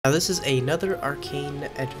Now this is another Arcane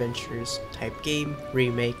Adventures type game,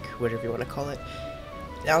 remake, whatever you want to call it.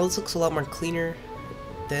 Now this looks a lot more cleaner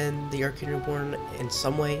than the Arcane Reborn in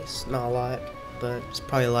some ways, not a lot, but it's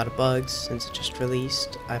probably a lot of bugs since it just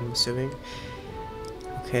released, I'm assuming.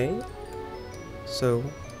 Okay, so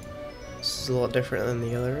this is a lot different than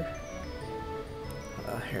the other.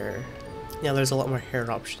 Hair. Yeah, there's a lot more hair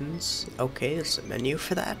options. Okay, there's a menu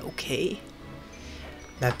for that, okay.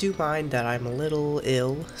 Now do mind that I'm a little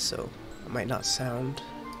ill, so I might not sound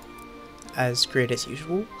as great as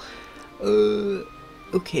usual.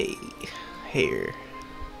 Okay, hair.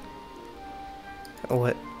 Oh,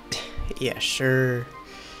 what? Yeah, sure.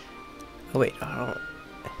 Oh wait,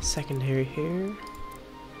 secondary hair?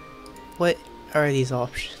 What are these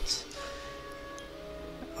options?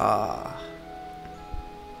 I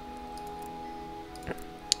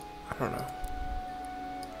don't know.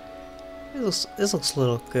 This looks a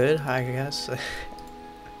little good, I guess. Let's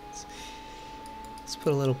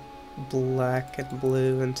put a little black and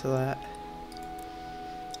blue into that.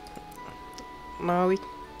 No,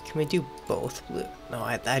 can we do both blue? No,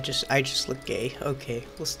 I just look gay. Okay,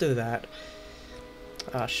 let's do that.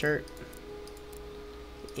 Shirt.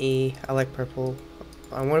 I like purple.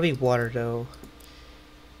 I want to be water though.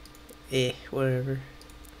 Whatever.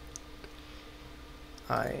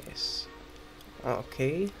 Eyes.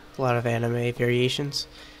 Okay, a lot of anime variations.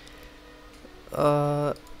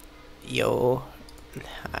 Yo,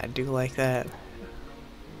 I do like that.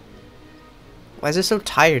 Why is it so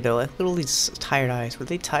tired though? Look at all these tired eyes. Were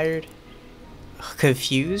they tired?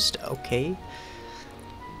 Confused? Okay.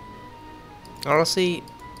 Honestly,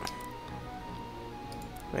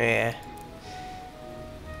 yeah.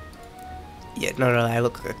 Yeah, no, I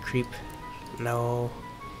look like a creep. No.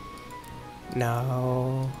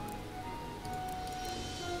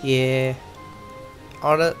 Yeah.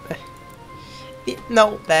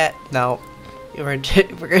 No, no. We're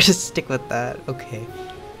gonna stick with that. Okay.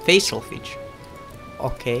 Facial feature.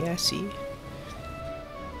 Okay, I see.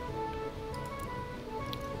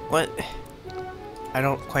 What? I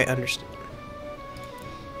don't quite understand.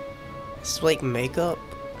 This is like makeup.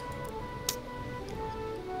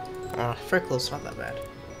 Freckles not that bad.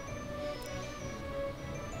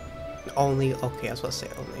 Only, okay, I was about to say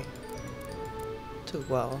only. Too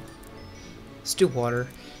well. Let's do water.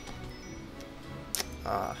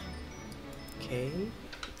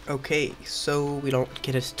 Okay, so we don't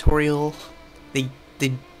get a tutorial. The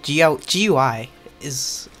GUI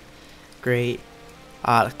is great.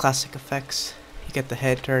 The classic effects. You get the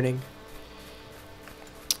head turning.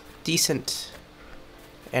 Decent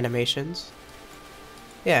animations.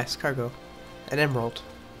 Yeah, it's cargo. An emerald.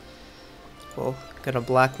 Well, gonna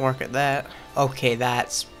black market that. Okay,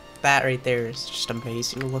 that right there is just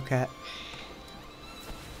amazing to look at.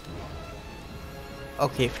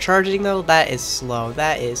 Okay, for charging though, that is slow.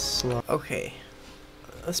 Okay,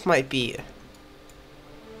 this might be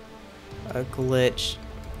a glitch.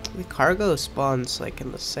 The cargo spawns like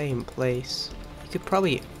in the same place. You could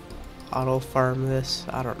probably auto farm this.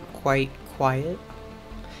 I don't know, quite quiet.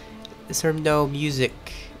 Is there no music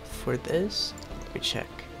for this? Let me check.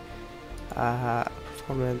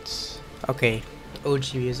 Performance. Okay,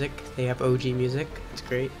 OG music. They have OG music. It's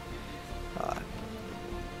great.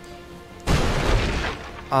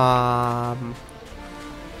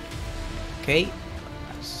 Okay.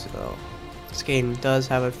 So this game does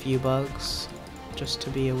have a few bugs, just to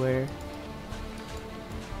be aware.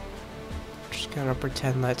 Just gonna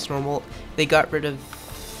pretend that's normal. They got rid of.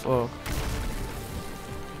 Oh,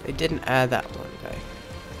 they didn't add that one guy.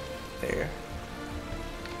 There.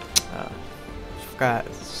 Forgot.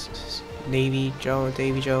 Davy Jones,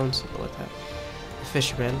 something like that. The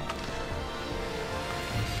fisherman.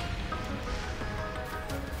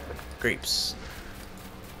 Grapes.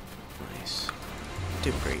 Nice.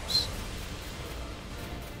 Do grapes.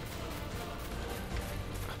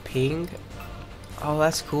 A ping. Oh,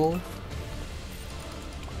 that's cool.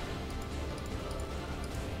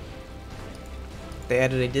 They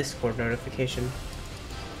added a Discord notification.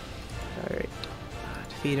 Alright.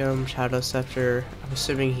 Defeat him, Shadow Scepter. I'm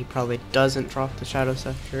assuming he probably doesn't drop the Shadow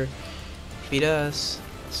Scepter. If he does,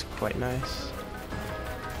 it's quite nice.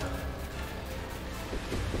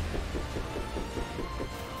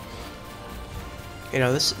 You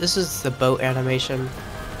know, this is the boat animation.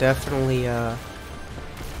 Definitely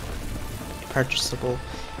purchasable.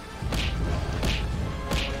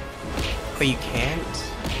 But you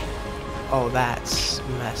can't? Oh, that's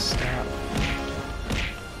messed up.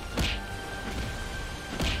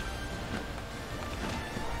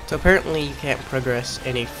 So apparently you can't progress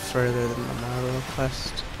any further than the Morrow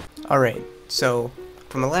quest. Alright, so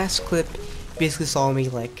from the last clip, basically saw me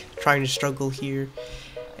like trying to struggle here,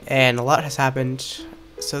 and a lot has happened.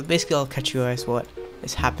 So basically, I'll catch you guys what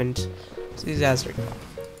has happened. So these guys are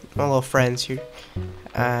my little friends here,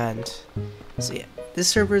 and so yeah, this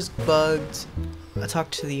server is bugged. I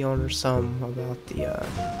talked to the owner some about the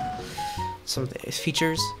some of the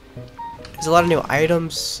features. There's a lot of new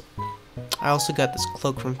items. I also got this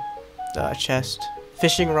cloak from the chest.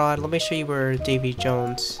 Fishing rod. Let me show you where Davy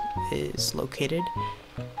Jones is located.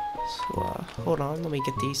 So hold on, let me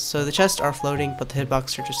get these. So the chests are floating, but the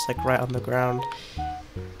hitboxes are just like right on the ground.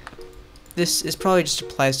 This is probably just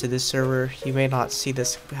applies to this server. You may not see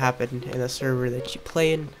this happen in the server that you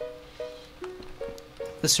play in.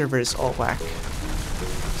 The server is all whack,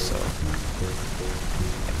 so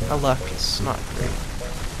my luck is not great.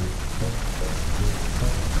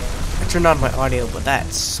 I turned on my audio, but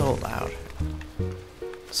that's so loud.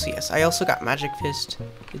 So yes, I also got Magic Fist.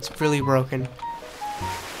 It's really broken.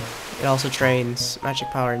 It also trains magic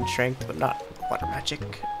power and strength, but not water magic.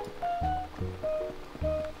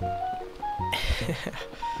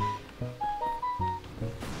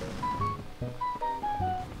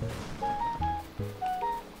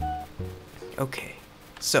 Okay,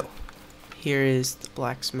 so here is the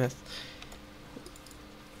blacksmith.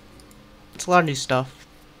 It's a lot of new stuff.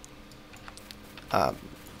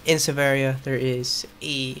 In Severia, there is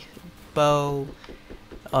a bow,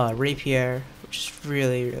 rapier, which is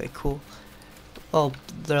really cool. Well,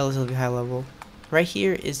 relatively high level. Right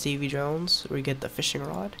here is Davy Jones, where you get the fishing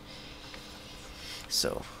rod.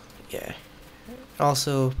 So, yeah.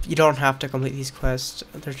 Also, you don't have to complete these quests.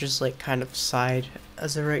 They're just like kind of side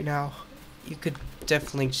as of right now. You could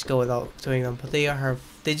definitely just go without doing them, but they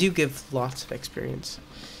do give lots of experience.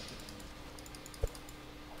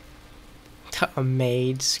 A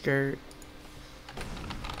maid skirt.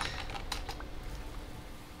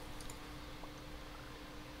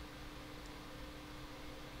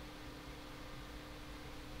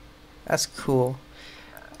 That's cool.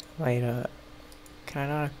 Wait, can I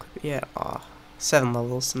not equip it yet? Aw, 7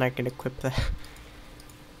 levels, and I can equip that.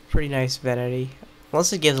 Pretty nice vanity.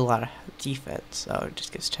 Unless it gives a lot of defense. Oh, it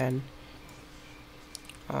just gives 10.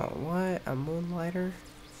 What? A moonlighter?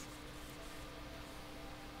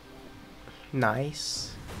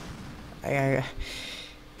 Nice. Okay.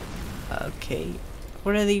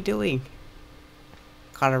 What are they doing?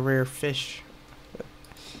 Caught a rare fish.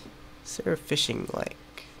 Is there a fishing like?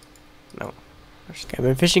 No. I've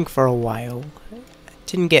been fishing for a while.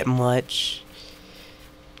 Didn't get much.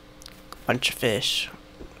 Bunch of fish.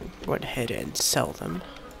 Went ahead and sell them.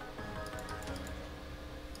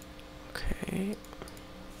 Okay.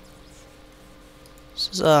 This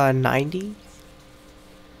is 90.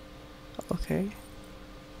 Okay.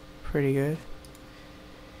 Pretty good.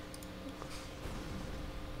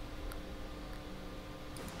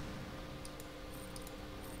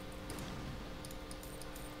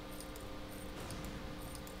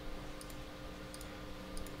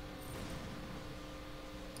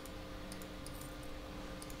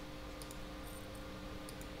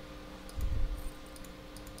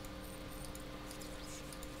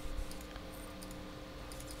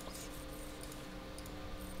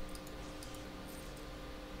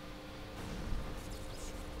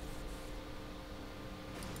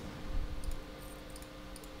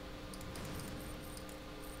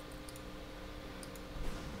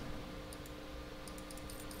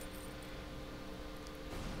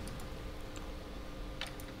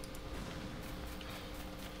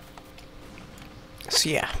 So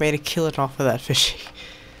yeah, made a killing off of that fishing.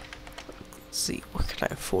 Let's see, what can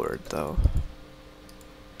I afford though?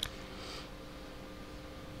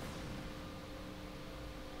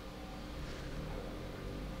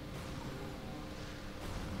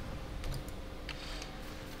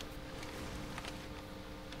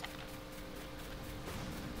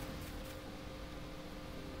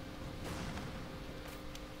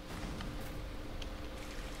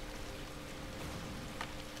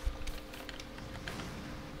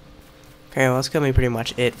 Okay, well that's gonna be pretty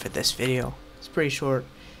much it for this video. It's pretty short.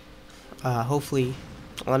 Hopefully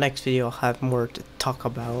on the next video I'll have more to talk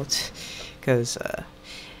about, because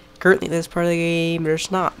currently this part of the game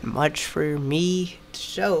there's not much for me to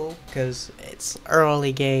show because it's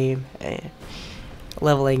early game and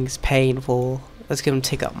leveling's painful. That's gonna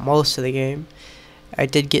take up most of the game. I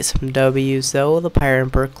did get some W's though, the Pirate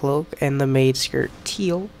Emperor cloak and the maid skirt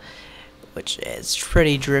teal, which is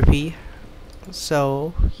pretty drippy.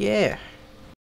 So yeah.